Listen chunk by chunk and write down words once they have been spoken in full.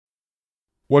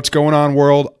What's going on,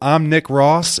 world? I'm Nick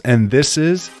Ross, and this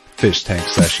is Fish Tank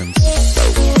Sessions.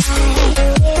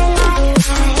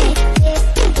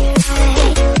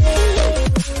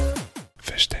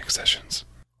 Fish Tank Sessions.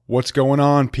 What's going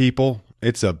on, people?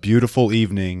 It's a beautiful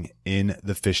evening in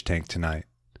the fish tank tonight.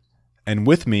 And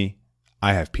with me,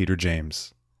 I have Peter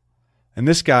James. And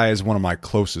this guy is one of my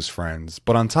closest friends.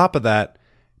 But on top of that,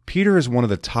 Peter is one of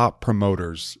the top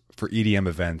promoters for EDM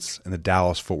events in the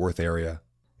Dallas-Fort Worth area.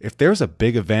 If there's a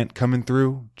big event coming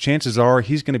through, chances are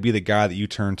he's going to be the guy that you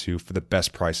turn to for the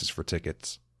best prices for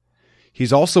tickets.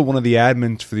 He's also one of the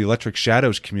admins for the Electric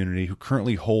Shadows community who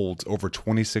currently holds over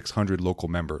 2,600 local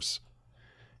members.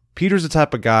 Peter's the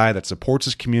type of guy that supports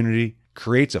his community,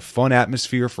 creates a fun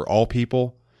atmosphere for all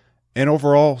people, and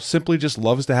overall simply just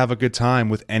loves to have a good time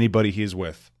with anybody he is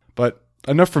with. But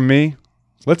enough from me.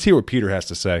 Let's hear what Peter has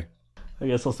to say. I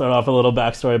guess I'll start off with a little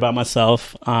backstory about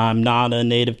myself. I'm not a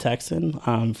native Texan.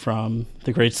 I'm from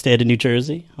the great state of New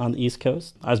Jersey on the East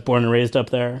Coast. I was born and raised up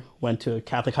there, went to a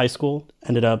Catholic high school,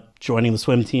 ended up joining the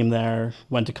swim team there,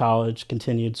 went to college,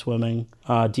 continued swimming,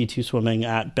 D2 swimming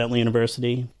at Bentley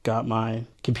University, got my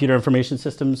computer information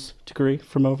systems degree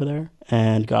from over there,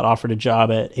 and got offered a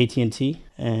job at AT&T,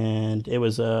 and it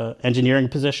was an engineering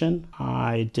position.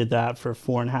 I did that for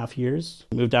 4.5 years.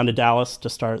 Moved down to Dallas to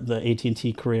start the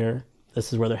AT&T career.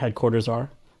 This is where their headquarters are,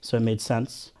 so it made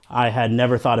sense. I had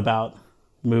never thought about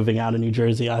moving out of New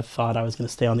Jersey. I thought I was going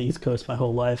to stay on the East Coast my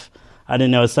whole life. I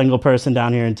didn't know a single person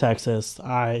down here in Texas.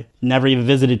 I never even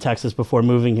visited Texas before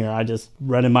moving here. I just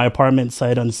rented my apartment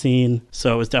sight unseen.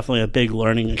 So it was definitely a big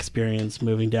learning experience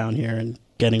moving down here and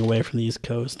getting away from the East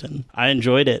Coast. And I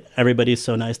enjoyed it. Everybody's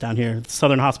so nice down here.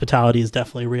 Southern hospitality is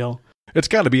definitely real. It's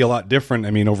got to be a lot different,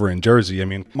 over in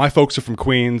Jersey. My folks are from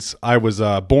Queens. I was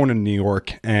born in New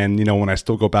York, and, when I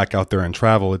still go back out there and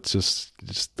travel, it's just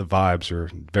the vibes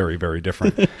are very, very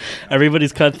different.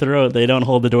 Everybody's cutthroat. They don't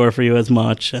hold the door for you as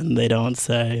much, and they don't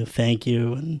say thank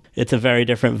you, and it's a very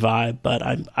different vibe, but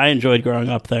I enjoyed growing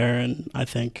up there, and I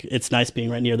think it's nice being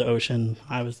right near the ocean.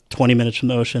 I was 20 minutes from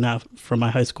the ocean from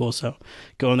my high school, so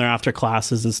going there after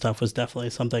classes and stuff was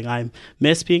definitely something I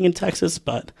miss being in Texas,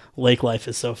 but lake life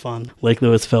is so fun. Lake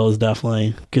Lewisville is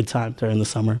definitely a good time during the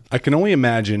summer. I can only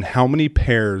imagine how many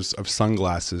pairs of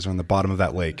sunglasses are on the bottom of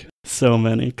that lake. So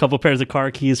many. A couple pairs of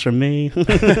car keys from me.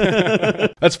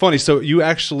 That's funny. So you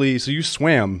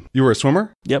swam. You were a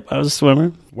swimmer? Yep, I was a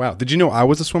swimmer. Wow. Did you know I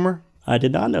was a swimmer? I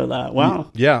did not know that. Wow.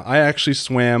 Yeah, I actually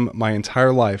swam my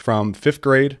entire life from 5th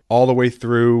grade all the way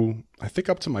through, I think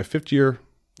up to my fifth year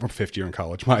in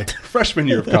college, my freshman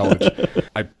year of college.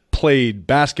 I played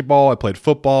basketball, I played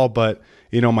football, but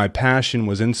my passion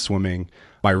was in swimming.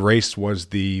 My race was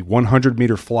the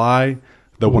 100-meter fly,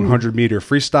 the 100-meter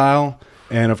freestyle,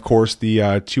 and of course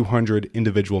the 200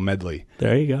 individual medley.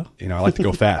 There you go. I like to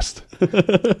go fast.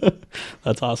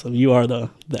 That's awesome. You are the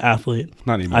athlete.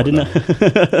 Not anymore. I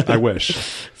didn't. I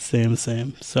wish. Same.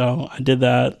 So I did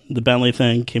that. The Bentley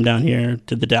thing, came down here,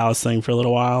 did the Dallas thing for a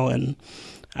little while, and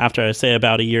after I say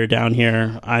about a year down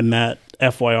here, I met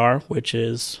FYR, which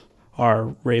is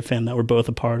our rave fan that we're both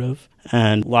a part of,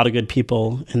 and a lot of good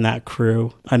people in that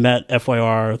crew. I met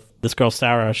FYR, this girl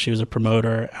Sarah, she was a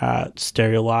promoter at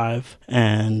Stereo Live,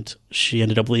 and she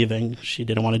ended up leaving. She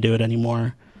didn't want to do it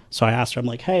anymore. So I asked her, I'm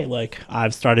like, hey,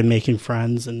 I've started making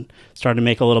friends and started to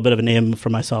make a little bit of a name for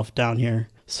myself down here.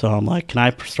 So I'm like, can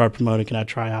I start promoting? Can I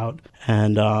try out?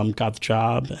 And got the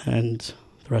job, and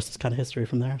the rest is kind of history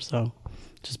from there. So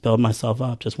just build myself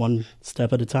up, just one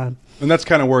step at a time. And that's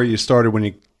kind of where you started when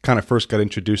you kind of first got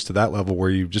introduced to that level, where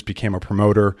you just became a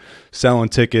promoter, selling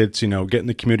tickets, getting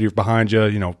the community behind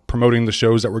you, promoting the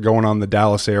shows that were going on in the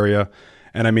Dallas area.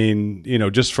 And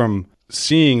just from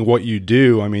seeing what you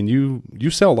do, you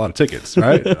sell a lot of tickets,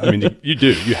 right? You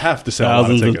do. You have to sell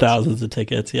thousands a lot of tickets. and thousands of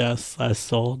tickets, yes. I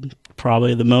sold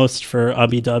probably the most for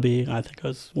Ubby Dubby. I think it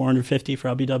was 450 for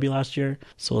Ubby Dubby last year.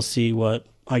 So we'll see what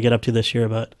I get up to this year,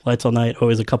 but Lights All Night,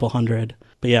 always a couple hundred.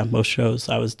 But yeah, most shows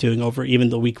I was doing even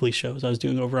the weekly shows, I was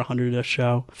doing over 100 a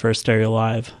show for Stereo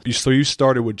Live. So you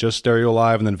started with just Stereo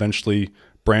Live and then eventually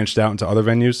branched out into other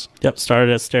venues? Yep,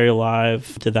 started at Stereo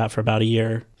Live, did that for about a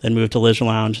year, then moved to Leisure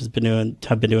Lounge, have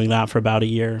been doing that for about a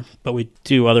year. But we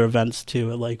do other events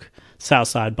too, at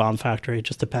Southside, Bomb Factory. It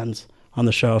just depends on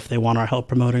the show if they want our help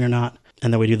promoting or not.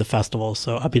 And then we do the festival,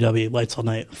 so UPW, Lights All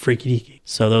Night, Freaky Deaky.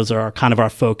 So those are kind of our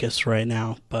focus right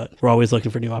now, but we're always looking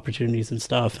for new opportunities and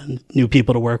stuff and new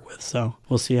people to work with. So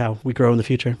we'll see how we grow in the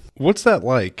future. What's that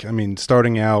like?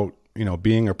 Starting out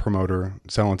being a promoter,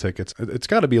 selling tickets, it's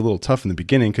got to be a little tough in the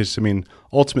beginning because,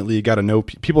 ultimately you got to know,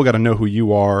 people got to know who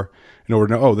you are in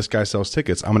order to know, oh, this guy sells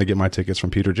tickets. I'm going to get my tickets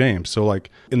from Peter James. So like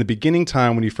in the beginning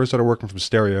time when you first started working from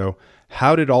Stereo,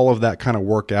 how did all of that kind of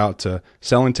work out to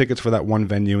selling tickets for that one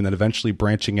venue and then eventually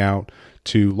branching out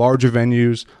to larger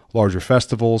venues, larger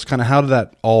festivals? Kind of how did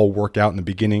that all work out in the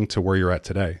beginning to where you're at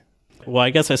today? Well, I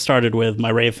guess I started with my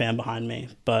rave fan behind me,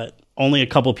 but only a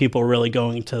couple people really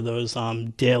going to those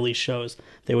daily shows.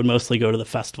 They would mostly go to the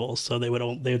festivals, so they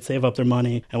would save up their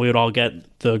money, and we would all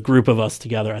get the group of us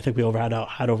together. I think we had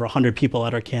over 100 people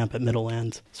at our camp at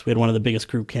Middleland, so we had one of the biggest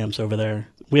group camps over there.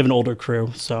 We have an older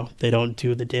crew, so they don't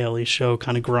do the daily show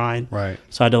kind of grind. Right.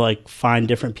 So I had to find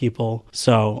different people.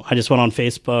 So I just went on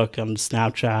Facebook, on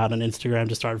Snapchat, on Instagram,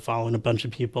 just started following a bunch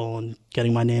of people and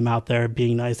getting my name out there,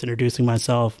 being nice, introducing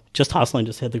myself, just hustling,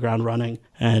 just hit the ground running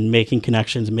and making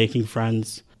connections, making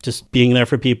friends, just being there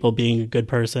for people, being a good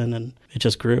person. And it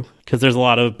just grew because there's a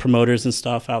lot of promoters and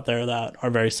stuff out there that are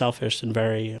very selfish and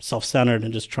very self-centered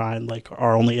and just try and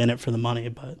are only in it for the money.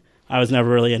 But I was never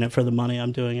really in it for the money.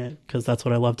 I'm doing it because that's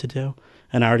what I love to do.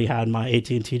 And I already had my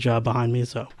AT&T job behind me,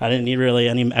 so I didn't need really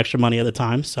any extra money at the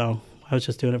time. So I was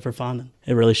just doing it for fun, and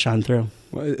it really shined through.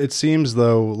 Well, it seems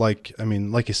though, like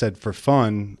you said, for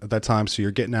fun at that time. So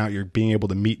you're getting out, you're being able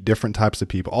to meet different types of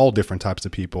people, all different types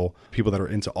of people that are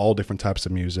into all different types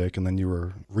of music. And then you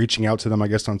were reaching out to them, I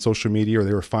guess, on social media, or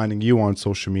they were finding you on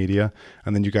social media.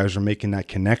 And then you guys were making that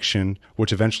connection,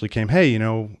 which eventually came, hey,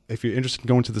 if you're interested in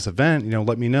going to this event,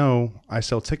 let me know. I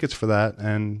sell tickets for that,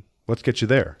 and let's get you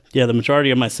there. Yeah, the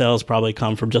majority of my sales probably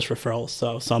come from just referrals.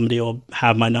 So somebody will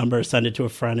have my number, send it to a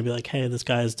friend and be like, hey, this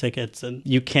guy has tickets. And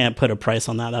you can't put a price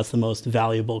on that. That's the most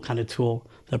valuable kind of tool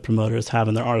that promoters have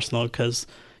in their arsenal because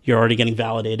you're already getting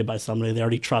validated by somebody. They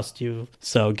already trust you.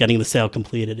 So getting the sale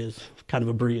completed is kind of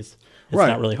a breeze. It's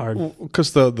not really hard.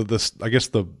 Because I guess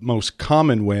the most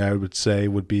common way I would say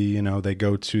would be, they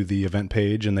go to the event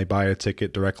page and they buy a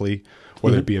ticket directly,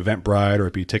 whether it be Eventbrite or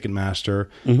it be Ticketmaster.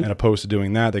 And opposed to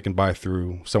doing that, they can buy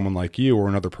through someone like you or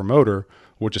another promoter,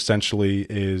 which essentially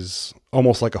is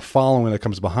almost like a following that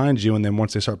comes behind you. And then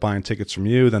once they start buying tickets from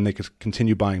you, then they could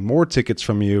continue buying more tickets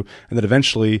from you. And then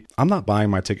eventually, I'm not buying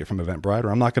my ticket from Eventbrite, or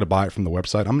I'm not going to buy it from the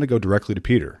website. I'm going to go directly to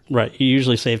Peter. Right. You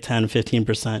usually save 10,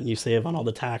 15%. You save on all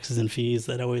the taxes and fees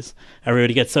that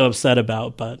everybody gets so upset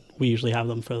about, but we usually have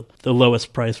them for the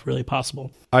lowest price really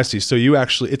possible. I see. So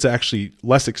it's actually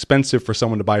less expensive for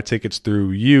someone to buy tickets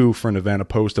through you for an event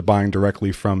opposed to buying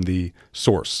directly from the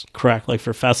source. Correct. Like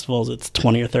for festivals, it's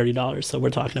 $20 or $30. So we're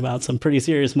talking about some pretty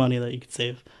serious money that you could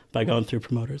save by going through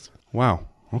promoters. Wow.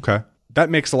 Okay.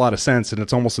 That makes a lot of sense, and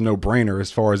it's almost a no-brainer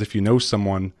as far as if you know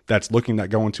someone that's looking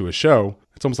at going to a show.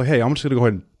 It's almost like, hey, I'm just going to go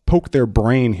ahead and poke their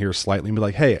brain here slightly and be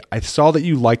like, hey, I saw that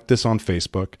you liked this on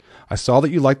Facebook. I saw that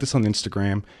you liked this on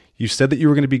Instagram. You said that you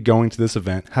were going to be going to this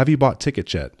event. Have you bought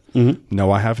tickets yet?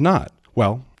 No, I have not.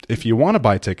 Well, if you want to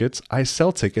buy tickets, I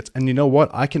sell tickets. And you know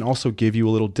what? I can also give you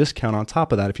a little discount on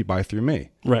top of that if you buy through me.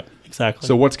 Right, exactly.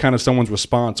 So what's kind of someone's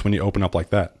response when you open up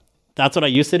like that? That's what I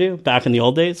used to do back in the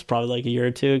old days, probably like a year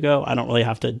or two ago. I don't really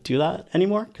have to do that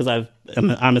anymore because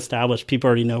I'm established. People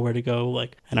already know where to go,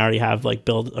 and I already have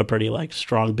built a pretty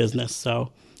strong business.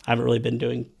 So I haven't really been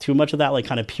doing too much of that,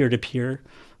 kind of peer to peer.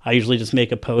 I usually just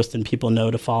make a post and people know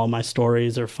to follow my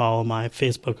stories or follow my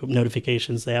Facebook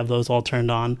notifications. They have those all turned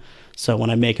on. So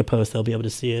when I make a post, they'll be able to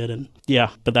see it. And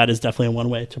yeah, but that is definitely one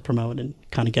way to promote and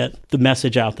kind of get the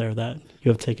message out there that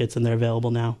you have tickets and they're available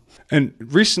now. And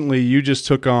recently you just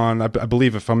took on, I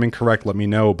believe, if I'm incorrect, let me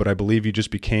know, but I believe you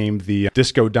just became the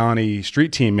Disco Donnie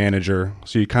street team manager.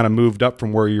 So you kind of moved up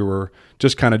from where you were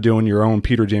just kind of doing your own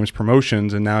Peter James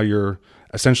promotions, and now you're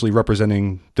essentially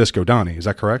representing Disco Donnie. Is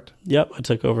that correct? Yep. I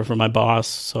took over from my boss,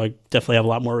 so I definitely have a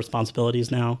lot more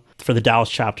responsibilities now. For the Dallas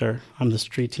chapter, I'm the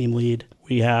street team lead.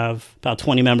 We have about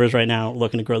 20 members right now,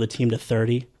 looking to grow the team to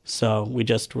 30. So we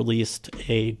just released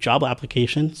a job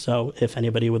application. So if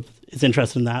anybody is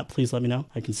interested in that, please let me know.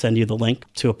 I can send you the link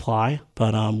to apply.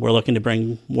 But we're looking to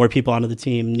bring more people onto the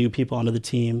team, new people onto the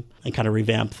team, and kind of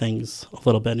revamp things a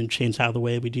little bit and change how the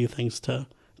way we do things to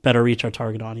better reach our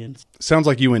target audience. Sounds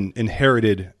like you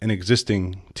inherited an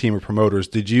existing team of promoters.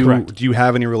 Correct. Do you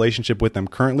have any relationship with them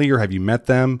currently, or have you met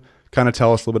them? Kind of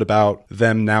tell us a little bit about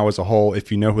them now as a whole,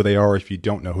 if you know who they are, if you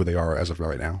don't know who they are as of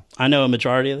right now. I know a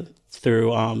majority of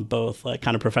through both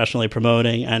kind of professionally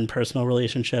promoting and personal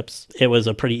relationships. It was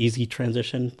a pretty easy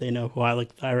transition. They know who I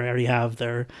already have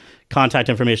their contact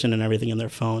information and everything in their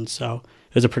phone. So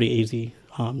it was a pretty easy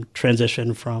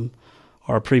transition from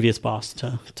our previous boss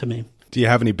to me. Do you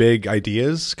have any big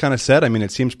ideas kind of set? I mean,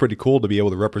 it seems pretty cool to be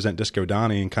able to represent Disco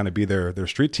Donnie and kind of be their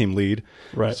street team lead.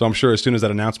 Right. So I'm sure as soon as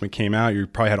that announcement came out, you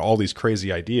probably had all these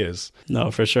crazy ideas. No,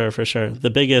 for sure, for sure. The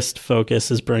biggest focus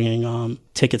is bringing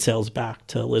ticket sales back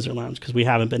to Lizard Lounge because we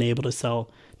haven't been able to sell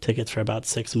tickets for about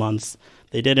 6 months.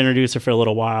 They did introduce it for a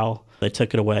little while. They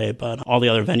took it away, but all the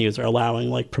other venues are allowing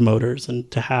like promoters and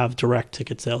to have direct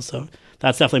ticket sales. So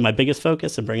that's definitely my biggest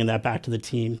focus and bringing that back to the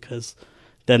team because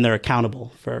then they're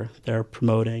accountable for their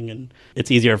promoting, and it's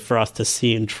easier for us to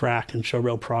see and track and show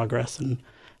real progress and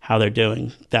how they're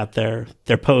doing, that their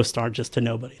posts aren't just to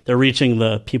nobody. They're reaching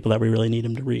the people that we really need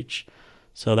them to reach.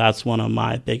 So that's one of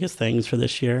my biggest things for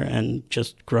this year, and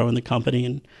just growing the company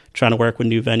and trying to work with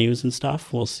new venues and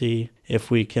stuff. We'll see if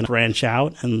we can branch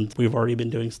out, and we've already been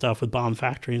doing stuff with Bomb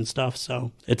Factory and stuff.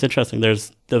 So it's interesting.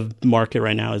 The market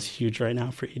right now is huge right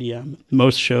now for EDM.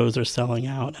 Most shows are selling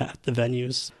out at the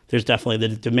venues. There's definitely,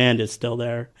 the demand is still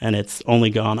there, and it's only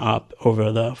gone up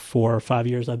over the 4 or 5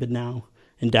 years I've been now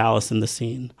in Dallas in the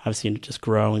scene. I've seen it just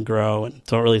grow and grow, and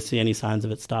don't really see any signs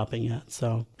of it stopping yet.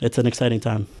 So it's an exciting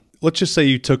time. Let's just say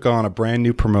you took on a brand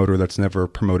new promoter that's never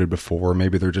promoted before.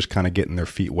 Maybe they're just kind of getting their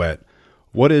feet wet.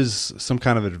 What is some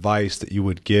kind of advice that you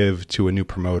would give to a new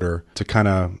promoter to kind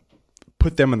of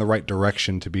put them in the right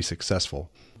direction to be successful?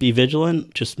 Be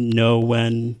vigilant. Just know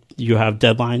when you have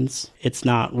deadlines. It's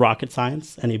not rocket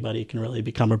science. Anybody can really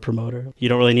become a promoter. You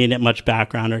don't really need much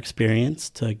background or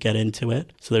experience to get into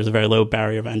it. So there's a very low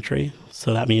barrier of entry.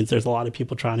 So that means there's a lot of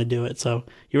people trying to do it. So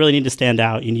you really need to stand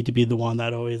out. You need to be the one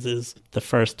that always is the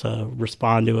first to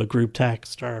respond to a group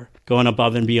text or going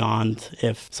above and beyond.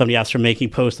 If somebody asks for making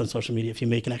posts on social media, if you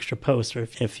make an extra post or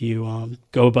if you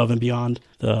go above and beyond,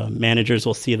 the managers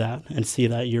will see that and see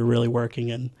that you're really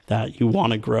working and that you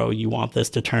want to grow. You want this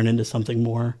to turn into something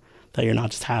more, that you're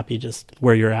not just happy just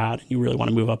where you're at and you really want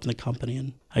to move up in the company.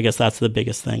 And I guess that's the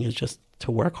biggest thing, is just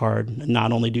to work hard and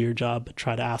not only do your job, but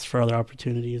try to ask for other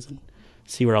opportunities and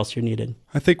see where else you're needed.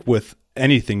 I think with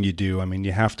anything you do, I mean,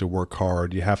 you have to work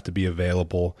hard, you have to be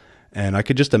available. And I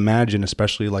could just imagine,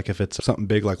 especially like if it's something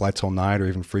big like Lights All Night or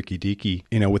even Freaky Deaky,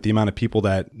 you know, with the amount of people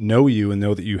that know you and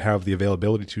know that you have the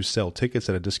availability to sell tickets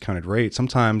at a discounted rate.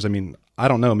 Sometimes, I mean, I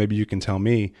don't know, maybe you can tell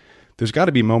me, there's got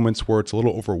to be moments where it's a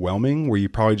little overwhelming, where you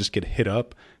probably just get hit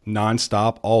up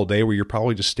nonstop all day, where you're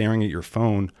probably just staring at your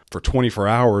phone for 24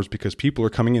 hours because people are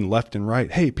coming in left and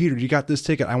right. Hey, Peter, you got this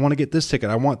ticket. I want to get this ticket.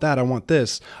 I want that. I want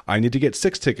this. I need to get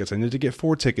 6 tickets. I need to get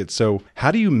 4 tickets. So how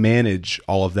do you manage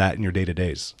all of that in your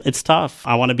day-to-days? It's tough.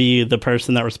 I want to be the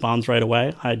person that responds right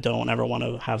away. I don't ever want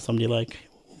to have somebody like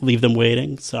leave them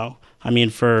waiting. So, I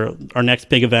mean, for our next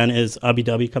big event is Abu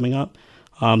Dhabi coming up.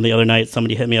 The other night,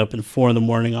 somebody hit me up at 4 a.m.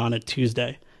 on a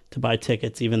Tuesday to buy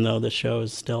tickets, even though the show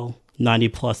is still 90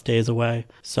 plus days away.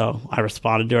 So I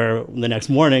responded to her the next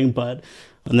morning, and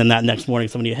then that next morning,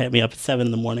 somebody hit me up at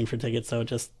 7 a.m. for tickets. So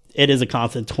it is a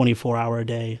constant 24-hour a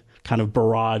day kind of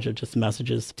barrage of just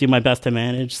messages. Do my best to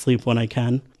manage, sleep when I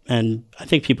can. And I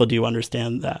think people do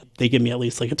understand that. They give me at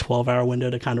least like a 12-hour window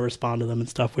to kind of respond to them and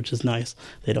stuff, which is nice.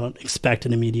 They don't expect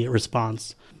an immediate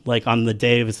response. Like on the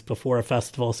days before a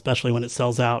festival, especially when it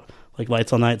sells out, like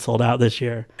Lights All Night sold out this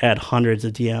year. I had hundreds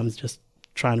of DMs just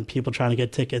people trying to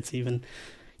get tickets, even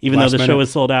though the show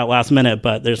was sold out last minute.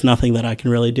 But there's nothing that I can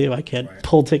really do. I can't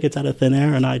pull tickets out of thin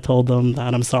air. And I told them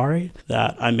that I'm sorry,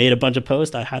 that I made a bunch of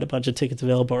posts. I had a bunch of tickets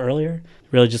available earlier.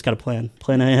 Really just got to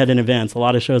plan ahead in advance. A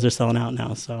lot of shows are selling out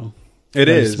now, so It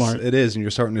is. And you're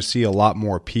starting to see a lot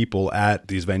more people at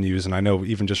these venues. And I know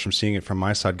even just from seeing it from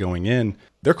my side going in,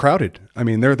 they're crowded. I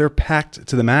mean, they're packed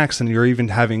to the max, and you're even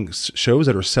having shows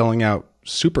that are selling out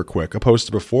super quick, opposed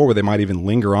to before where they might even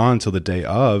linger on till the day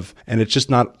of. And it's just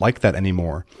not like that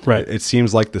anymore. Right. It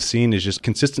seems like the scene is just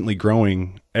consistently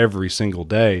growing every single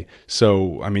day.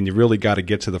 So, I mean, you really got to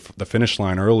get to the finish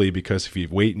line early, because if you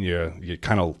wait and you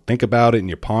kind of think about it and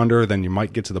you ponder, then you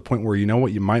might get to the point where, you know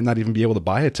what, you might not even be able to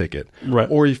buy a ticket. Right.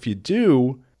 Or if you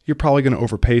do, you're probably going to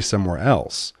overpay somewhere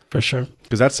else. For sure.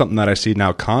 Because that's something that I see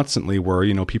now constantly, where,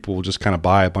 you know, people will just kind of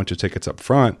buy a bunch of tickets up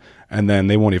front, and then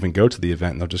they won't even go to the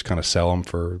event, and they'll just kind of sell them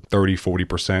for 30,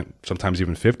 40%, sometimes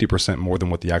even 50% more than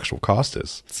what the actual cost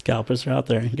is. Scalpers are out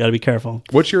there. You got to be careful.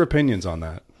 What's your opinions on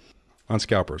that, on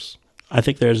scalpers? I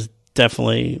think there's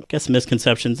definitely, I guess,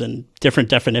 misconceptions and different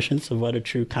definitions of what a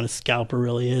true kind of scalper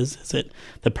really is. Is it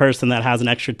the person that has an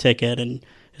extra ticket and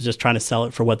is just trying to sell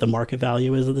it for what the market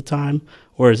value is at the time?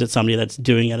 Or is it somebody that's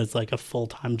doing it as like a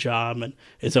full-time job and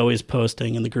is always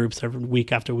posting in the groups every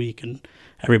week after week, and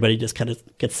everybody just kind of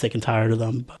gets sick and tired of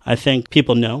them? But I think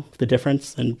people know the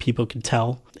difference, and people can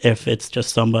tell if it's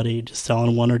just somebody just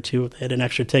selling 1 or 2. If they had an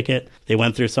extra ticket, they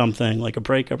went through something like a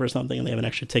breakup or something, and they have an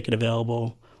extra ticket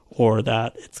available, or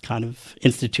that it's kind of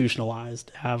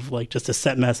institutionalized, have like just a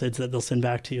set message that they'll send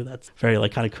back to you that's very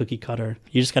like kind of cookie cutter.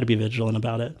 You just got to be vigilant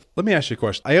about it. Let me ask you a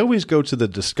question. I always go to the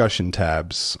discussion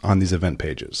tabs on these event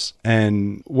pages.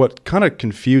 And what kind of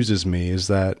confuses me is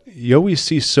that you always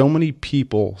see so many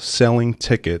people selling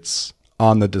tickets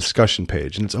on the discussion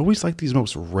page. And it's always like these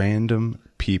most random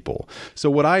people. So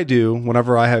what I do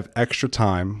whenever I have extra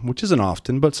time, which isn't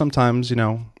often, but sometimes,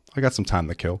 I got some time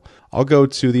to kill, I'll go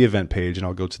to the event page and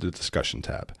I'll go to the discussion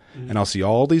tab. And I'll see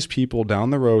all these people down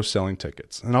the row selling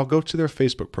tickets. And I'll go to their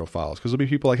Facebook profiles because there'll be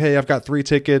people like, hey, I've got 3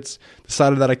 tickets,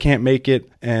 decided that I can't make it.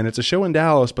 And it's a show in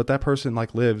Dallas, but that person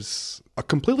like lives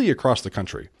completely across the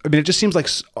country. I mean, it just seems like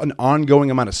an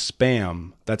ongoing amount of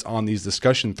spam that's on these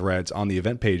discussion threads on the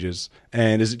event pages.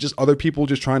 And is it just other people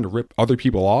just trying to rip other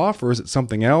people off, or is it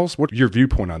something else? What's your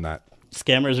viewpoint on that?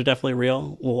 Scammers are definitely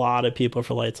real. A lot of people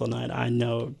for Lights All Night. I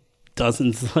know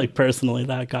dozens, like personally,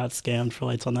 that got scammed for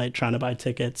Lights All Night trying to buy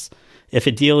tickets. If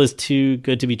a deal is too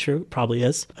good to be true, it probably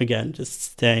is. Again, just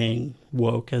staying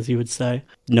woke, as you would say,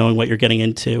 knowing what you're getting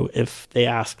into. If they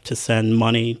ask to send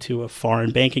money to a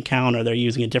foreign bank account or they're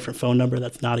using a different phone number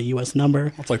that's not a U.S.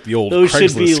 number. It's like the old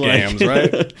Craigslist scams,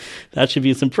 right? That should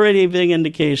be some pretty big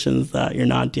indications that you're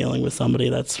not dealing with somebody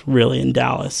that's really in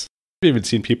Dallas. I've even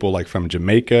seen people like from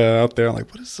Jamaica out there like,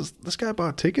 what is this? This guy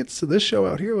bought tickets to this show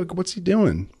out here. Like, what's he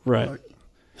doing? Right. Like,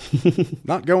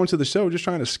 not going to the show, just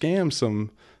trying to scam some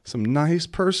nice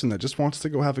person that just wants to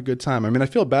go have a good time. I mean, I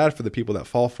feel bad for the people that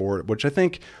fall for it, which I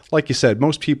think, like you said,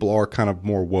 most people are kind of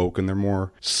more woke and they're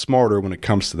more smarter when it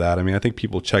comes to that. I mean, I think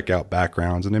people check out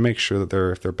backgrounds and they make sure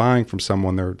that if they're buying from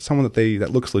someone, they're someone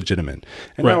that looks legitimate.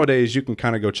 And right. Nowadays, you can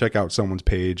kind of go check out someone's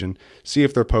page and see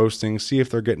if they're posting, see if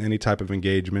they're getting any type of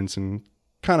engagements, and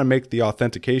kind of make the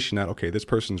authentication that, okay, this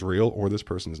person's real or this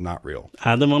person's not real.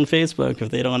 Add them on Facebook. If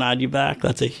they don't add you back,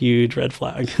 that's a huge red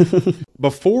flag.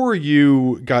 Before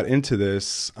you got into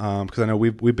this, because I know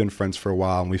we've been friends for a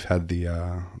while and we've had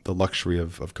the luxury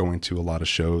of going to a lot of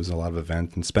shows, a lot of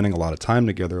events, and spending a lot of time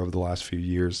together over the last few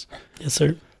years. Yes,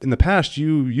 sir. In the past,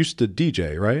 you used to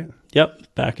DJ, right?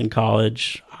 Yep. Back in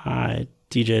college, I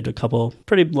DJ'd a couple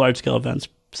pretty large-scale events,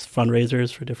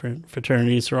 fundraisers for different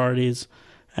fraternities, sororities,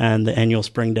 and the annual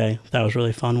Spring Day. That was a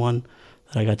really fun one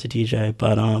that I got to DJ.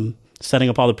 But setting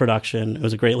up all the production, it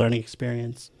was a great learning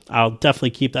experience. I'll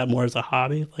definitely keep that more as a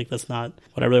hobby. Like, that's not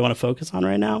what I really want to focus on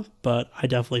right now, but I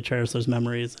definitely cherish those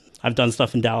memories. I've done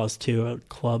stuff in Dallas, too, at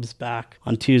clubs back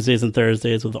on Tuesdays and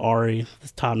Thursdays with Ari, the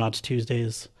Top Notch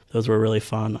Tuesdays. Those were really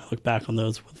fun. I look back on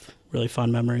those with really fun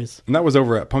memories. And that was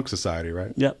over at Punk Society,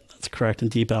 right? Yep, that's correct, in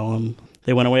Deep Ellum.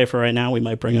 They went away for right now. We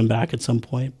might bring them back at some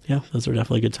point. Yeah, those were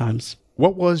definitely good times.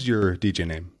 What was your DJ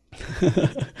name?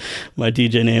 My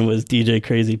DJ name was DJ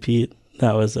Crazy Pete.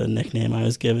 That was a nickname I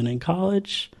was given in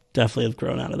college. Definitely have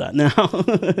grown out of that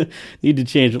now. Need to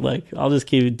change it. Like, I'll just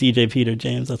keep it DJ Peter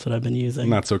James. That's what I've been using.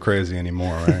 Not so crazy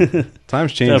anymore, right?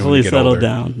 Times change. Definitely settled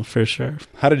down, for sure.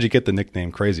 How did you get the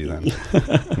nickname Crazy then?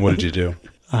 What did you do?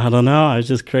 I don't know. I was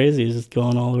just crazy, just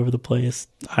going all over the place.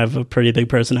 I have a pretty big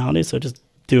personality, so just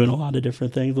doing a lot of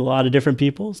different things, a lot of different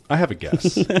people. I have a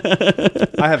guess.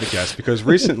 Because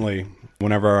recently,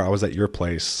 whenever I was at your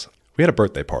place, we had a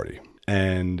birthday party.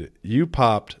 And you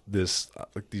popped these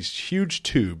huge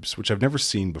tubes, which I've never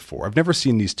seen before. I've never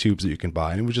seen these tubes that you can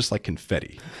buy, and it was just like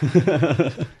confetti.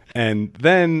 And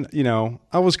then,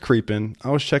 I was creeping.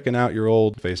 I was checking out your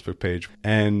old Facebook page,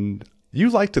 and you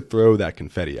like to throw that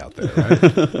confetti out there,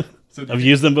 right? So I've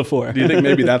used them before. Do you think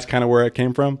maybe that's kind of where it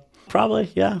came from?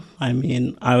 Probably, yeah. I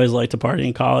mean, I always liked to party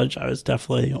in college. I was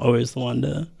definitely always the one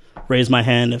to raise my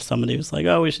hand if somebody was like,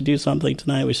 oh, we should do something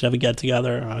tonight. We should have a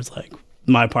get-together. I was like,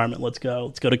 my apartment, let's go.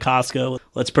 Let's go to Costco.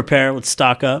 Let's prepare. Let's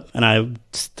stock up. And I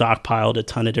stockpiled a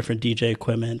ton of different DJ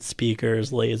equipment,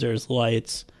 speakers, lasers,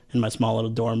 lights in my small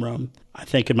little dorm room. I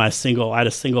think I had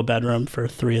a single bedroom for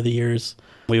 3 of the years.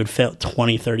 We would fit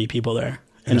 20, 30 people there.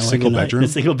 In a single bedroom? In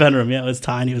a single bedroom, yeah. It was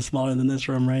tiny. It was smaller than this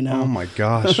room right now. Oh, my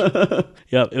gosh.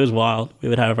 Yep, it was wild. We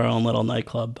would have our own little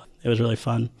nightclub. It was really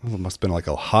fun. Well, it must have been like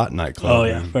a hot nightclub. Oh,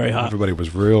 yeah, very hot. Everybody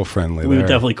was real friendly We there. would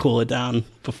definitely cool it down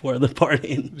before the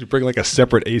party. Did you bring like a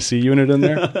separate AC unit in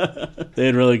there? They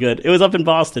did really good. It was up in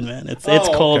Boston, man. It's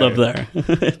cold okay. up there.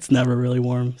 It's never really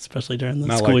warm, especially during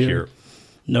the school year. Here.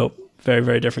 Nope. Very,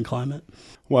 very different climate.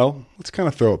 Well, let's kind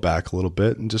of throw it back a little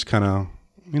bit and just kind of,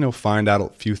 find out a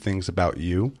few things about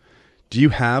you. Do you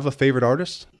have a favorite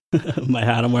artist? My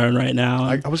hat I'm wearing right now.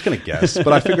 I was going to guess,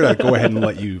 but I figured I'd go ahead and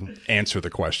let you answer the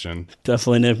question.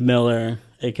 Definitely Nick Miller,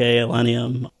 a.k.a.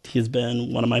 Illenium. He's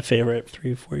been one of my favorite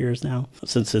 3 or 4 years now,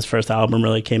 since his first album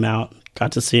really came out.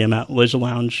 Got to see him at Leisure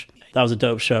Lounge. That was a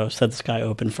dope show. Said the Sky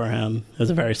opened for him. It was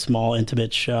a very small,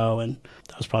 intimate show, and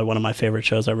that was probably one of my favorite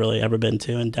shows I've really ever been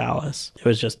to in Dallas. It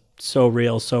was just so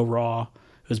real, so raw.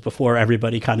 It was before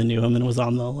everybody kind of knew him and was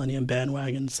on the Millennium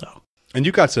bandwagon. So, And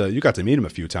you got to meet him a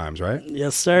few times, right?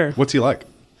 yes, sir. What's he like?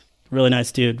 Really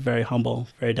nice dude, very humble,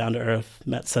 very down to earth.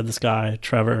 Met Said the Sky,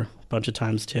 Trevor, a bunch of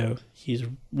times too. He's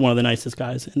one of the nicest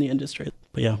guys in the industry.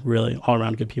 But yeah, really all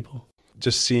around good people.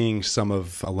 Just seeing some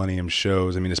of Millennium's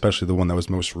shows, I mean, especially the one that was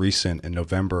most recent in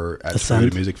November at Ascent.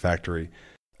 Toyota Music Factory.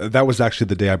 That was actually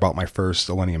the day I bought my first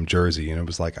Millennium jersey. And it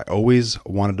was like, I always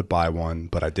wanted to buy one,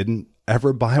 but I didn't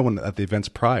ever buy one at the events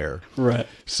prior. Right.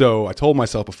 So I told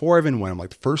myself before I even went, I'm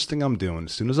like, the first thing I'm doing,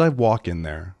 as soon as I walk in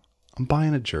there, I'm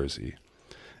buying a jersey.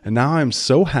 And now I'm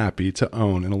so happy to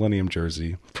own an Millennium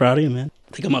jersey. Proud of you, man.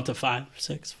 I think I'm up to 5,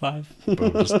 6, 5.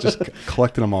 Boom, just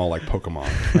collecting them all like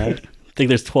Pokemon, right? I think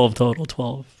there's 12 total,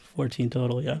 12, 14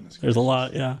 total. Yeah, there's a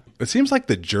lot. Yeah. It seems like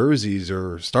the jerseys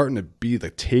are starting to be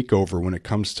the takeover when it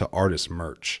comes to artist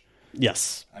merch.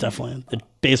 Yes, definitely. The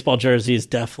baseball jerseys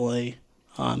definitely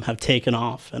have taken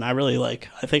off. And I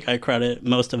think I credit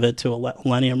most of it to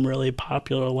Millennium really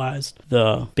popularized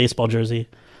the baseball jersey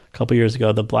a couple years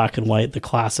ago, the black and white, the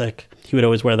classic. He would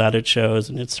always wear that at shows,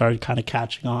 and it started kind of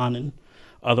catching on, and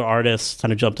other artists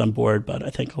kind of jumped on board. But I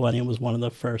think Millennium was one of the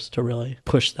first to really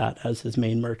push that as his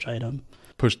main merch item.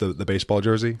 Push the baseball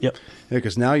jersey? Yep. Yeah,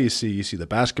 because now you see the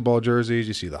basketball jerseys,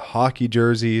 you see the hockey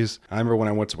jerseys. I remember when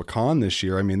I went to Wacan this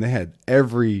year, I mean, they had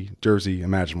every jersey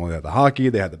imaginable. They had the hockey,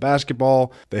 they had the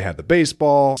basketball, they had the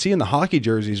baseball. Seeing the hockey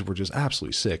jerseys were just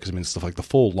absolutely sick, because I mean, it's stuff like the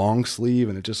full long sleeve,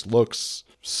 and it just looks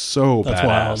so That's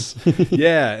badass. wild.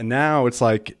 Yeah, and now it's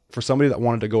like, for somebody that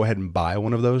wanted to go ahead and buy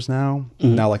one of those now,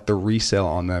 now like the resale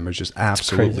on them is just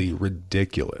absolutely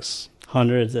ridiculous.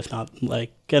 Hundreds, if not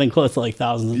like getting close to like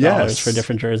thousands of dollars for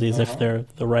different jerseys if they're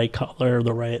the right color,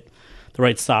 the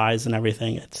right size, and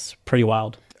everything. It's pretty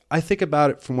wild. I think about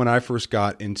it from when I first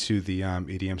got into the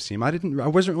EDM scene. I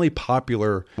wasn't really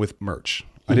popular with merch.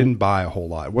 I didn't buy a whole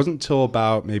lot. It wasn't until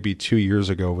about maybe 2 years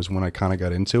ago was when I kind of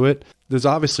got into it. There's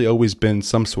obviously always been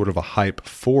some sort of a hype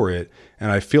for it,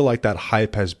 and I feel like that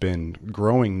hype has been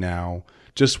growing now,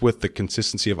 just with the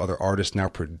consistency of other artists now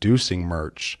producing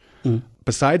merch.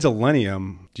 Besides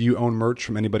Millennium, do you own merch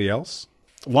from anybody else?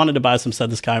 Wanted to buy some Said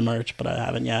the Sky merch, but I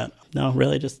haven't yet. No,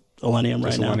 really just Millennium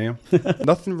right Millennium. now.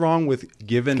 Nothing wrong with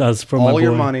giving That's my all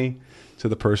your boy. money to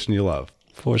the person you love.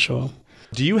 For sure.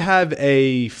 Do you have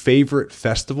a favorite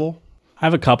festival? I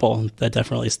have a couple that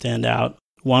definitely stand out.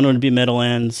 One would be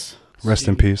Middlelands. Rest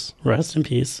in peace. Rest in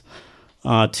peace.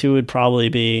 Two would probably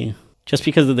be, just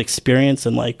because of the experience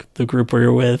and like the group we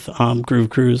were with,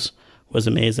 Groove Cruise was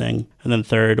amazing. And then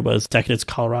third was Decadence,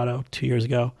 Colorado 2 years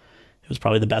ago. It was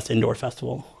probably the best indoor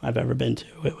festival I've ever been to.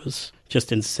 It was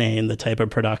just insane, the type of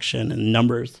production and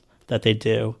numbers that they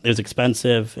do. It was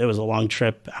expensive. It was a long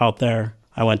trip out there.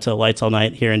 I went to Lights All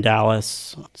Night here in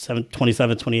Dallas, 27th,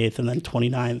 28th, and then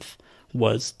 29th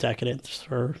was Decadence,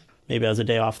 or maybe I was a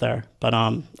day off there. But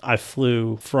I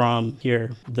flew from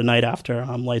here the night after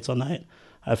Lights All Night.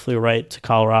 I flew right to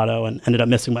Colorado and ended up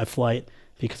missing my flight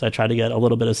because I tried to get a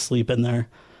little bit of sleep in there,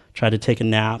 tried to take a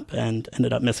nap, and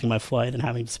ended up missing my flight and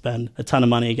having to spend a ton of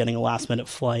money getting a last-minute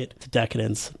flight to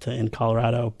Decadence in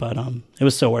Colorado. But it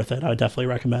was so worth it. I would definitely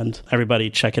recommend everybody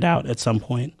check it out at some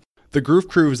point. The Groove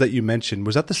Cruise that you mentioned,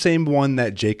 was that the same one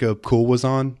that Jacob Cool was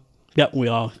on? Yep,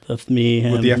 that's me,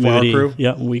 him, With the FR Moody. crew?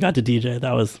 Yep, we got to DJ.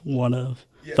 That was one of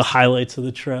the highlights of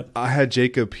the trip. I had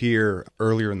Jacob here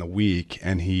earlier in the week,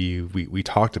 and we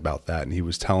talked about that, and he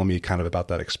was telling me kind of about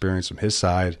that experience from his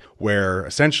side, where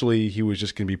essentially he was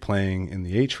just going to be playing in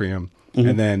the atrium,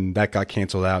 and then that got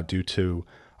canceled out due to,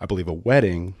 I believe, a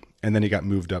wedding, and then he got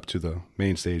moved up to the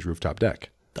main stage rooftop deck.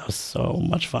 That was so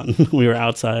much fun. We were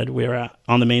outside. We were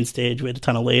on the main stage. We had a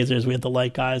ton of lasers. We had the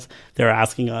light guys. They were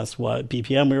asking us what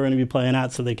BPM we were going to be playing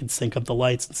at so they could sync up the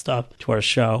lights and stuff to our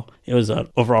show. It was an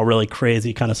overall really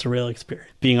crazy, kind of surreal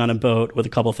experience. Being on a boat with a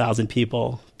couple thousand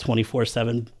people,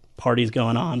 24/7 parties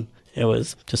going on. It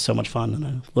was just so much fun.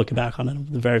 And looking back on it,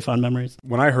 very fun memories.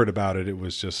 When I heard about it, it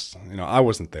was just, I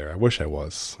wasn't there. I wish I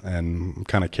was. And I'm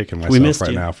kind of kicking myself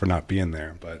right now for not being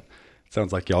there. But it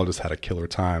sounds like y'all just had a killer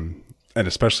time. And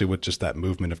especially with just that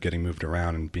movement of getting moved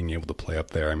around and being able to play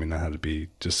up there. I mean, that had to be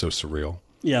just so surreal.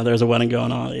 Yeah, there was a wedding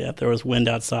going on. Yeah, there was wind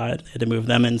outside. They had to move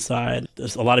them inside.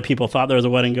 A lot of people thought there was a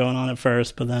wedding going on at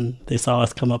first, but then they saw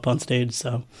us come up on stage,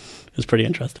 so it was pretty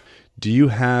interesting. Do you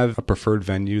have a preferred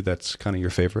venue that's kind of your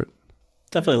favorite?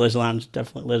 Definitely Liz Lounge.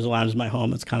 Definitely Liz Lounge is my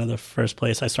home. It's kind of the first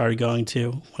place I started going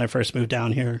to when I first moved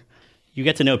down here. You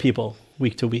get to know people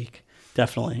week to week.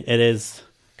 Definitely. It is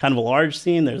kind of a large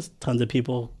scene. There's tons of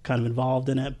people kind of involved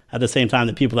in it. At the same time,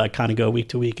 the people that kind of go week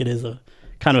to week, it is a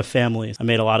kind of a family. I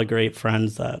made a lot of great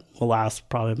friends that will last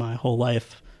probably my whole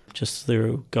life just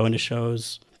through going to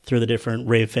shows, through the different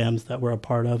rave fams that we're a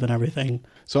part of and everything.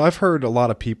 So I've heard a lot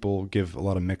of people give a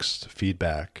lot of mixed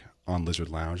feedback on Lizard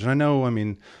Lounge. And I know,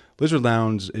 Lizard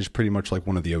Lounge is pretty much like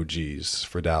one of the OGs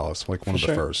for Dallas, like one of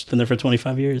the first. Been there for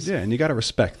 25 years. Yeah, and you got to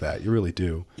respect that. You really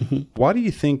do. Why do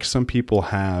you think some people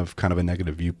have kind of a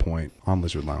negative viewpoint on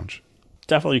Lizard Lounge?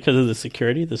 Definitely because of the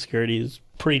security. The security is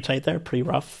pretty tight there, pretty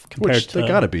rough compared Which they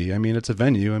got to be. It's a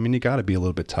venue. You got to be a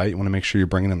little bit tight. You want to make sure you're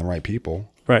bringing in the right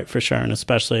people. Right, for sure. And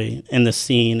especially in the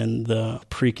scene and the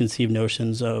preconceived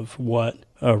notions of what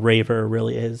a raver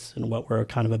really is and what we're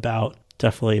kind of about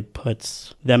definitely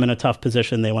puts them in a tough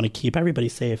position. They want to keep everybody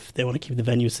safe. They want to keep the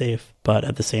venue safe. But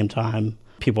at the same time,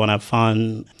 people want to have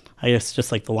fun. I guess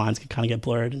just like the lines can kind of get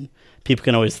blurred and people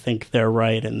can always think they're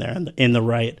right and they're in the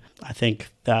right. I think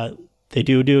that they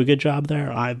do a good job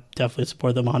there. I definitely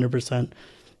support them 100%.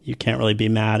 You can't really be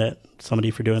mad at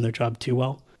somebody for doing their job too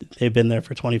well. They've been there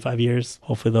for 25 years.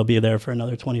 Hopefully they'll be there for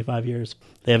another 25 years.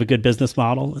 They have a good business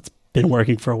model. It's been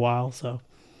working for a while, so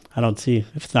I don't see,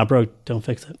 if it's not broke, don't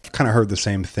fix it. I've kind of heard the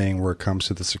same thing where it comes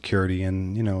to the security.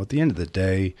 And, at the end of the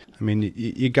day,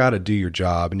 you got to do your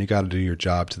job, and you got to do your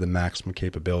job to the maximum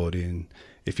capability. And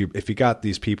if you got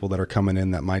these people that are coming in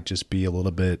that might just be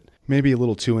maybe a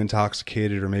little too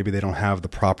intoxicated, or maybe they don't have the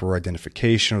proper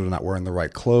identification, or they're not wearing the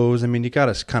right clothes, you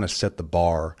got to kind of set the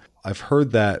bar. I've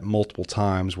heard that multiple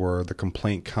times where the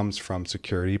complaint comes from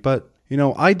security, but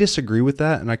I disagree with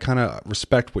that, and I kind of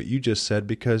respect what you just said,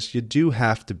 because you do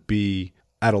have to be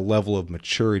at a level of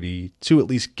maturity to at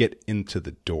least get into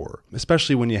the door,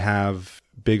 especially when you have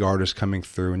big artists coming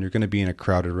through and you're going to be in a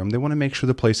crowded room. They want to make sure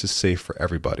the place is safe for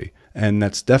everybody. And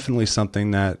that's definitely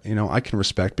something that, I can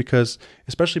respect, because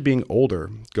especially being older,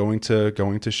 going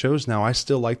to shows now, I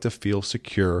still like to feel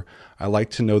secure. I like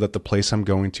to know that the place I'm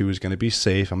going to is going to be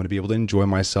safe. I'm going to be able to enjoy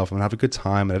myself. I'm going to have a good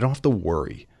time, and I don't have to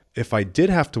worry. If I did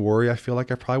have to worry, I feel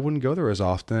like I probably wouldn't go there as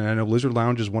often. And I know Lizard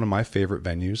Lounge is one of my favorite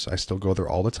venues. I still go there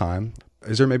all the time.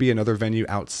 Is there maybe another venue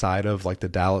outside of like the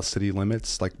Dallas city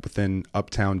limits, like within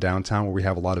uptown, downtown, where we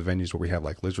have a lot of venues where we have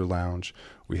like Lizard Lounge,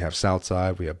 we have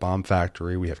Southside, we have Bomb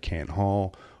Factory, we have Canton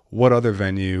Hall? What other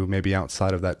venue, maybe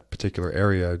outside of that particular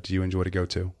area, do you enjoy to go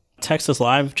to? Texas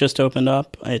Live just opened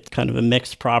up. It's kind of a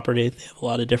mixed property. They have a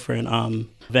lot of different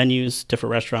venues,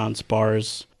 different restaurants,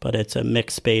 bars, but it's a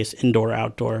mixed space, indoor,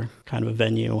 outdoor kind of a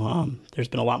venue. There's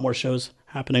been a lot more shows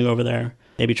happening over there.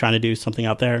 Maybe trying to do something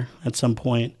out there at some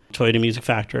point. Toyota Music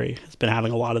Factory has been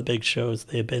having a lot of big shows.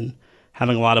 They've been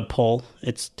having a lot of pull.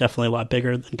 It's definitely a lot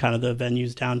bigger than kind of the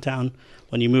venues downtown.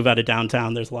 When you move out of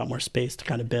downtown, there's a lot more space to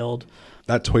kind of build.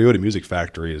 That Toyota Music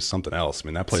Factory is something else.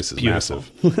 That place is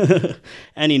massive.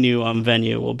 Any new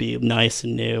venue will be nice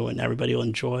and new, and everybody will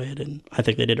enjoy it. And I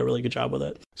think they did a really good job with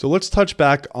it. So let's touch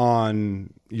back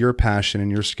on your passion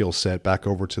and your skill set back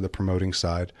over to the promoting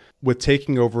side. With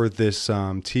taking over this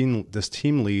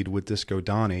team lead with Disco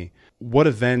Donnie, what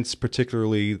events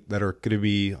particularly that are going to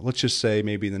be, let's just say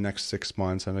maybe in the next 6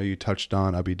 months, I know you touched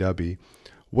on Ubbi Dubbi,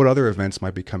 what other events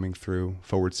might be coming through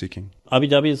Forward Seeking? Ubbi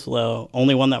Dubbi is the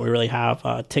only one that we really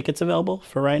have tickets available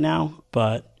for right now,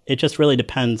 but it just really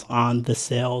depends on the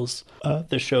sales,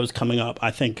 the shows coming up.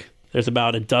 I think there's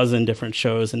about a dozen different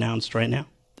shows announced right now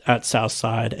at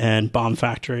Southside and Bomb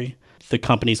Factory. The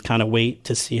companies kind of wait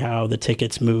to see how the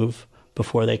tickets move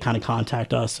before they kind of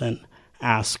contact us and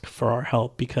ask for our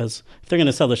help, because if they're going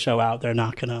to sell the show out, they're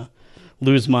not going to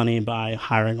lose money by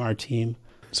hiring our team.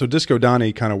 So Disco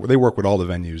Donnie they work with all the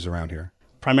venues around here.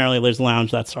 Primarily Lizard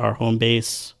Lounge, that's our home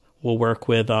base. We'll work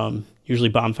with usually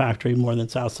Bomb Factory more than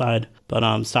Southside,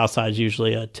 but Southside is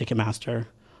usually a Ticketmaster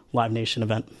Live Nation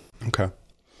event. Okay.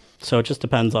 So it just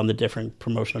depends on the different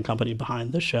promotional company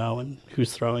behind the show and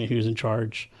who's throwing, who's in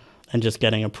charge, and just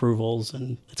getting approvals.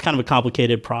 And it's kind of a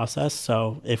complicated process.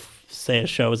 So if, say, a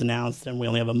show is announced and we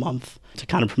only have a month to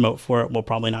kind of promote for it, we'll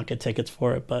probably not get tickets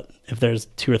for it. But if there's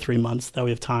 2 or 3 months that we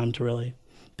have time to really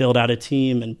build out a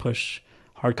team and push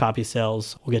hard copy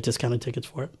sales, we'll get discounted tickets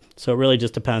for it. So it really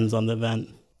just depends on the event.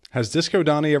 Has Disco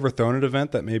Donnie ever thrown an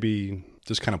event that maybe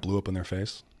just kind of blew up in their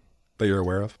face that you're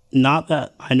aware of? Not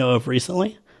that I know of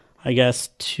recently. I guess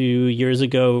 2 years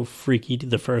ago,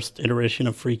 the first iteration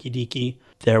of Freaky Deaky,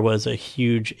 there was a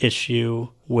huge issue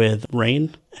with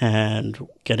rain and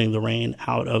getting the rain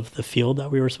out of the field that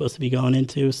we were supposed to be going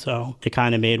into. So it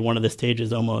kind of made one of the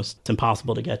stages almost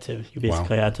impossible to get to. You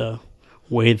basically had to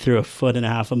wade through 1.5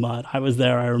 feet of mud. I was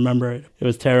there. I remember it. It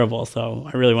was terrible. So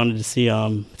I really wanted to see, I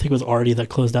think it was Artie that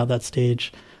closed out that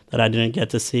stage. that I didn't get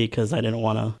to see because I didn't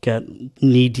want to get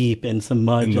knee deep in some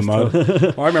mud. In the mud.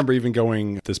 Well, I remember even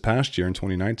going this past year in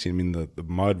 2019. I mean, the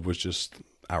mud was just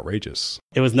outrageous.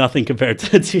 It was nothing compared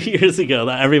to 2 years ago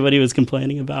that everybody was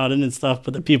complaining about it and stuff.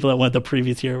 But the people that went the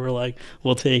previous year were like,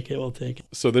 "We'll take it, we'll take it."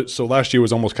 So last year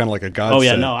was almost kind of like a godsend. Oh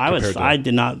yeah, no, I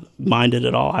did not mind it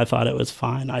at all. I thought it was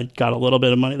fine. I got a little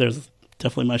bit of money. There's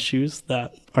definitely my shoes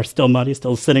that are still muddy,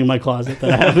 still sitting in my closet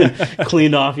that I haven't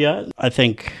cleaned off yet. I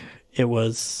think it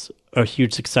was a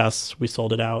huge success. We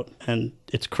sold it out, and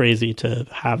it's crazy to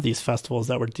have these festivals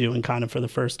that we're doing kind of for the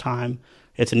first time.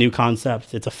 It's a new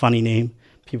concept. It's a funny name.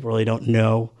 People really don't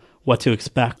know what to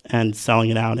expect, and selling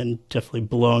it out and definitely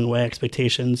blowing away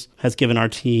expectations has given our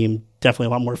team definitely a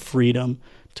lot more freedom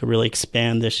to really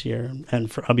expand this year.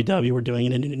 And for UBW, we're doing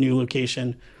it in a new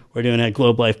location. We're doing it at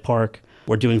Globe Life Park.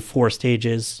 We're doing 4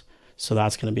 stages, so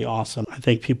that's going to be awesome. I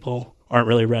think people aren't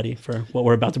really ready for what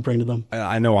we're about to bring to them.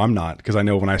 I know I'm not, because I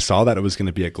know when I saw that it was going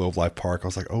to be at Globe Life Park, I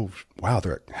was like, oh, wow,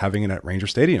 they're having it at Ranger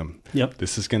Stadium. Yep.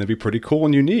 This is going to be pretty cool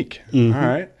and unique. Mm-hmm. All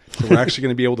right. So we're actually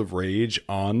going to be able to rage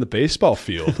on the baseball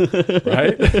field,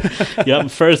 right? Yep,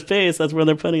 first base. That's where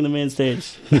they're putting the main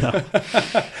stage. No.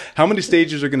 How many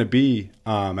stages are going to be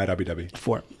at UBW?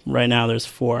 4. Right now there's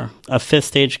 4. A 5th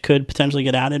stage could potentially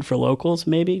get added for locals,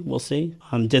 maybe. We'll see.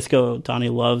 Disco Donnie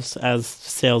loves as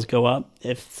sales go up.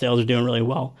 If sales are doing really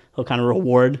well, he'll kind of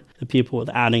reward the people with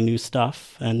adding new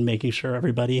stuff and making sure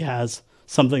everybody has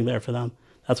something there for them.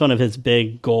 That's one of his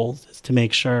big goals, is to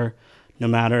make sure no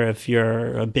matter if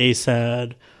you're a bass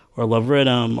head or love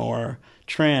rhythm or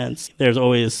trance, there's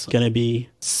always going to be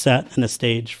set and a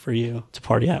stage for you to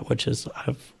party at, which is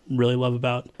I really love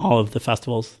about all of the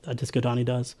festivals that Disco Donnie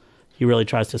does. He really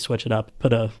tries to switch it up,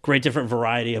 put a great different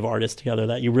variety of artists together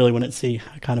that you really wouldn't see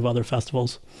at kind of other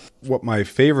festivals. What my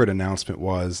favorite announcement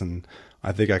was, and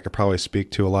I think I could probably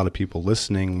speak to a lot of people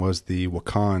listening, was the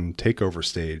Wakan takeover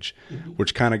stage,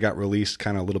 which kind of got released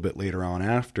kind of a little bit later on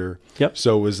after. Yep.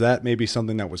 So was that maybe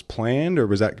something that was planned, or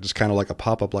was that just kind of like a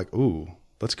pop-up like, ooh,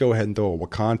 let's go ahead and throw a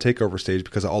Wakan takeover stage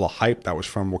because of all the hype that was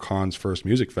from Wakan's first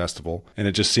music festival? And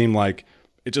it just seemed like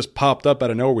it just popped up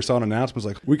out of nowhere. We saw an announcement,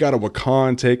 like, we got a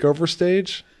Wakan takeover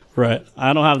stage. Right.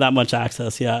 I don't have that much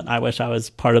access yet. I wish I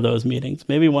was part of those meetings.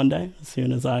 Maybe one day, as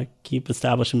soon as I keep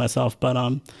establishing myself.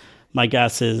 But my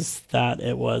guess is that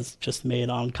it was just made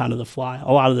on kind of the fly.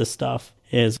 A lot of this stuff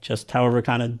is just however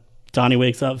kind of Donnie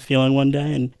wakes up feeling one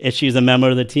day and issues a memo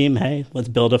to the team, hey, let's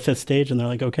build a 5th stage. And they're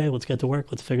like, okay, let's get to work.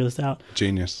 Let's figure this out.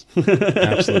 Genius.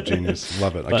 Absolute genius.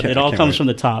 Love it. But it all comes from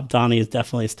the top. Donnie is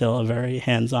definitely still a very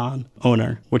hands-on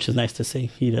owner, which is nice to see.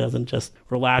 He doesn't just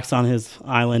relax on his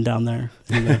island down there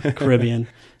in the Caribbean.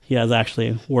 He is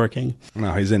actually working.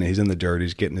 No, he's in the dirt.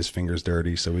 He's getting his fingers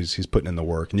dirty, so he's putting in the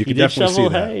work, and you can definitely see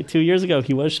that. Shovel hay 2 years ago.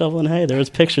 He was shoveling hay. There was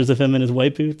pictures of him in his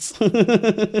white boots.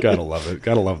 Gotta love it.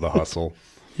 Gotta love the hustle.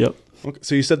 Yep. Okay,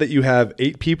 so you said that you have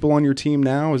 8 people on your team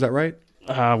now. Is that right?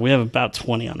 We have about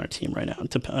 20 on our team right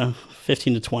now.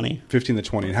 15 to 20. 15 to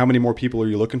 20. And how many more people are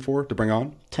you looking for to bring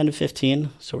on? 10 to 15.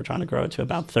 So we're trying to grow it to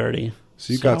about 30.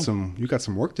 So you got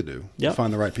some work to do to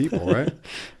find the right people, right?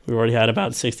 We've already had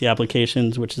about 60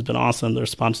 applications, which has been awesome. The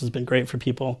response has been great for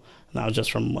people. And that was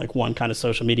just from like one kind of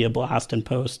social media blast and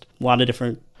post. A lot of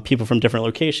different people from different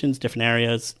locations, different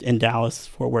areas in Dallas,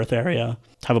 Fort Worth area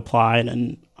have applied.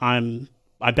 And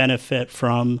I benefit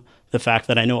from the fact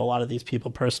that I know a lot of these people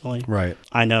personally. Right.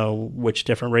 I know which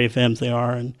different rave fams they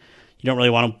are, and you don't really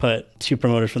want to put 2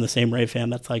 promoters from the same rave fam.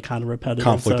 That's like kind of repetitive.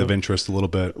 Conflict of interest a little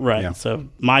bit. Right. Yeah. So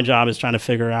my job is trying to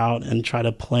figure out and try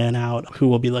to plan out who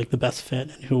will be like the best fit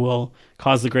and who will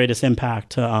cause the greatest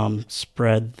impact to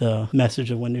spread the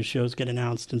message of when new shows get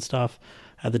announced and stuff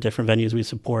at the different venues we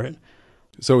support.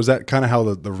 So is that kind of how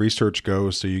the research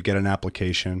goes? So you get an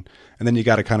application, and then you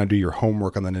got to kind of do your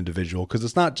homework on that individual, because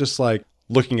it's not just like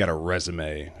looking at a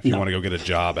resume if you want to go get a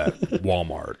job at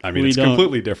Walmart. I mean, it's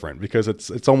completely different, because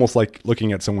it's almost like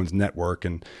looking at someone's network.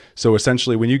 And so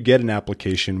essentially, when you get an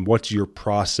application, what's your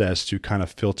process to kind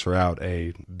of filter out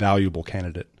a valuable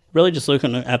candidate? Really just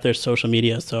looking at their social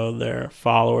media, so their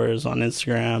followers on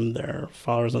Instagram, their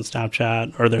followers on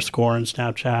Snapchat, or their score on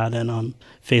Snapchat, and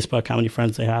Facebook, how many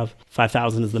friends they have.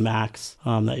 5,000 is the max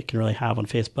that you can really have on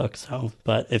Facebook. So,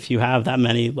 but if you have that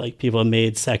many, like, people have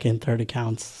made second, third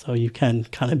accounts, so you can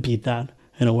kind of beat that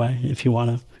in a way if you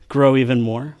want to grow even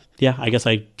more. Yeah, I guess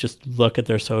I just look at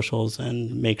their socials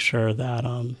and make sure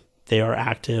that they are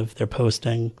active, they're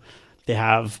posting. They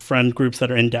have friend groups that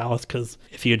are in Dallas, because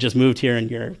if you had just moved here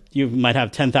and you might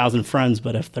have 10,000 friends,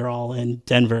 but if they're all in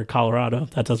Denver, Colorado,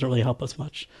 that doesn't really help us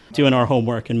much. Doing our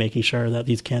homework and making sure that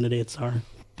these candidates are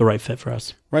the right fit for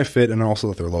us. Right fit, and also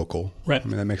that they're local. Right. I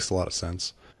mean, that makes a lot of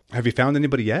sense. Have you found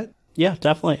anybody yet? Yeah,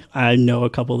 definitely. I know a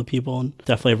couple of the people and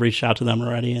definitely have reached out to them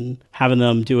already and having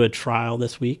them do a trial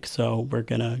this week. So we're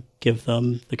going to give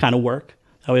them the kind of work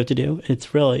that we have to do.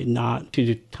 It's really not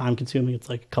too time consuming. It's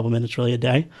like a couple minutes really a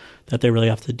day that they really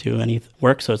have to do any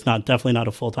work. So it's definitely not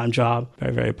a full-time job,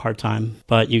 very, very part-time.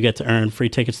 But you get to earn free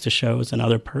tickets to shows and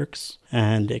other perks.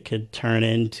 And it could turn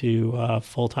into a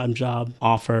full-time job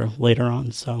offer later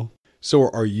on. So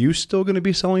are you still going to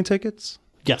be selling tickets?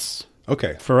 yes.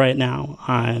 Okay. For right now,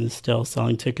 I'm still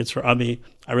selling tickets for Ubby.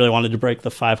 I really wanted to break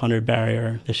the 500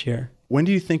 barrier this year. When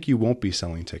do you think you won't be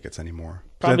selling tickets anymore?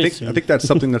 Probably I think that's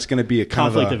something that's going to be a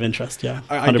kind conflict of of interest. Yeah,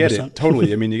 100%. I get it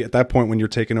totally. I mean, at that point when you're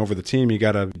taking over the team, you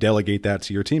got to delegate that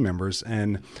to your team members,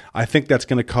 and I think that's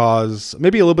going to cause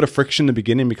maybe a little bit of friction in the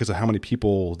beginning because of how many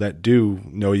people that do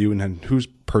know you and who's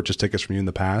purchased tickets from you in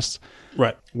the past.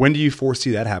 Right. When do you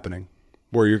foresee that happening?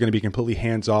 Where you're going to be completely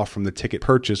hands off from the ticket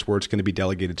purchase, where it's going to be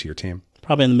delegated to your team?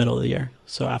 Probably in the middle of the year.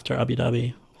 So after Abu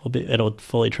Dhabi, it'll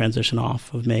fully transition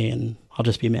off of me, and I'll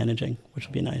just be managing, which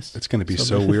will be nice. It's going to be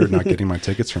so weird not getting my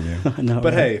tickets from you. I know,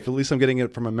 but right? hey, if at least I'm getting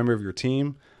it from a member of your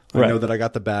team, I Right. know that I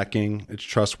got the backing. It's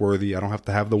trustworthy. I don't have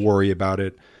to have the worry about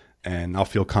it, and I'll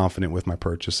feel confident with my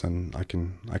purchase, and I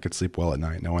could sleep well at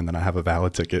night knowing that I have a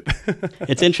valid ticket.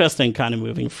 It's interesting kind of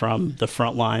moving from the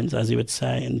front lines, as you would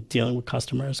say, and dealing with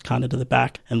customers kind of to the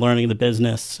back and learning the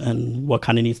business and what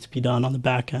kind of needs to be done on the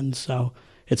back end. So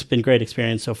it's been a great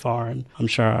experience so far, and I'm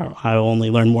sure I'll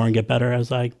only learn more and get better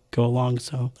as I go along.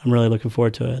 So I'm really looking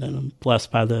forward to it, and I'm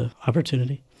blessed by the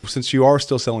opportunity. Since you are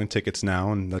still selling tickets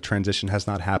now and the transition has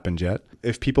not happened yet,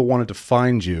 if people wanted to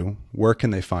find you, where can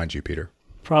they find you, Peter?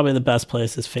 Probably the best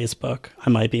place is Facebook.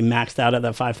 I might be maxed out at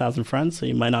that 5,000 friends, so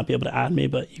you might not be able to add me,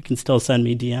 but you can still send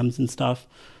me DMs and stuff.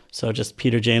 So just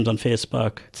Peter James on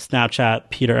Facebook, Snapchat,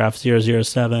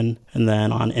 PeterF007, and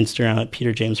then on Instagram at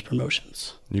Peter James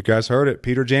Promotions. You guys heard it.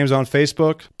 Peter James on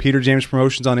Facebook, Peter James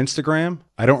Promotions on Instagram.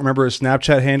 I don't remember his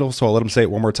Snapchat handle, so I'll let him say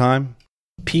it one more time.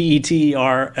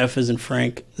 PETRF as in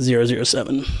Frank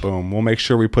 007. Boom. We'll make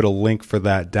sure we put a link for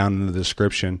that down in the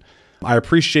description. I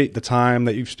appreciate the time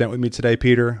that you've spent with me today,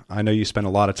 Peter. I know you spent a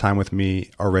lot of time with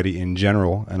me already in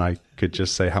general, and I could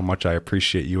just say how much I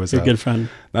appreciate you as You're a good friend.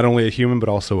 Not only a human, but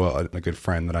also a good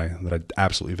friend that I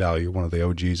absolutely value, one of the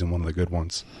OGs and one of the good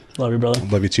ones. Love you, brother.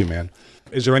 Love you too, man.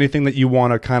 Is there anything that you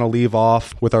want to kind of leave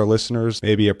off with our listeners?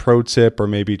 Maybe a pro tip or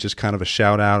maybe just kind of a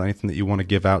shout out, anything that you want to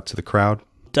give out to the crowd?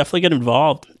 Definitely get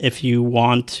involved if you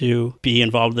want to be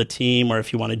involved with the team or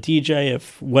if you want to DJ,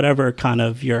 if whatever kind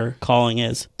of your calling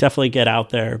is, definitely get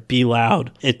out there, be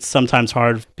loud. It's sometimes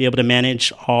hard to be able to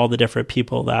manage all the different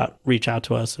people that reach out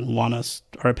to us and want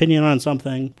our opinion on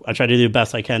something. I try to do the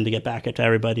best I can to get back to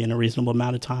everybody in a reasonable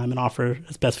amount of time and offer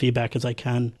as best feedback as I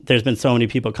can. There's been so many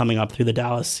people coming up through the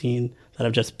Dallas scene that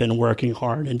have just been working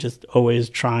hard and just always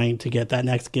trying to get that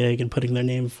next gig and putting their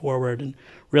name forward and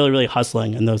really, really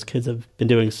hustling. And those kids have been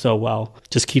doing so well.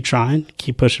 Just keep trying,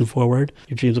 keep pushing forward.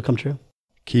 Your dreams will come true.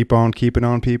 Keep on keeping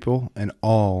on, people, and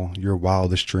all your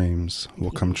wildest dreams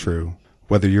will come true,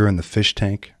 whether you're in the fish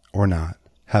tank or not.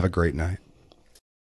 Have a great night.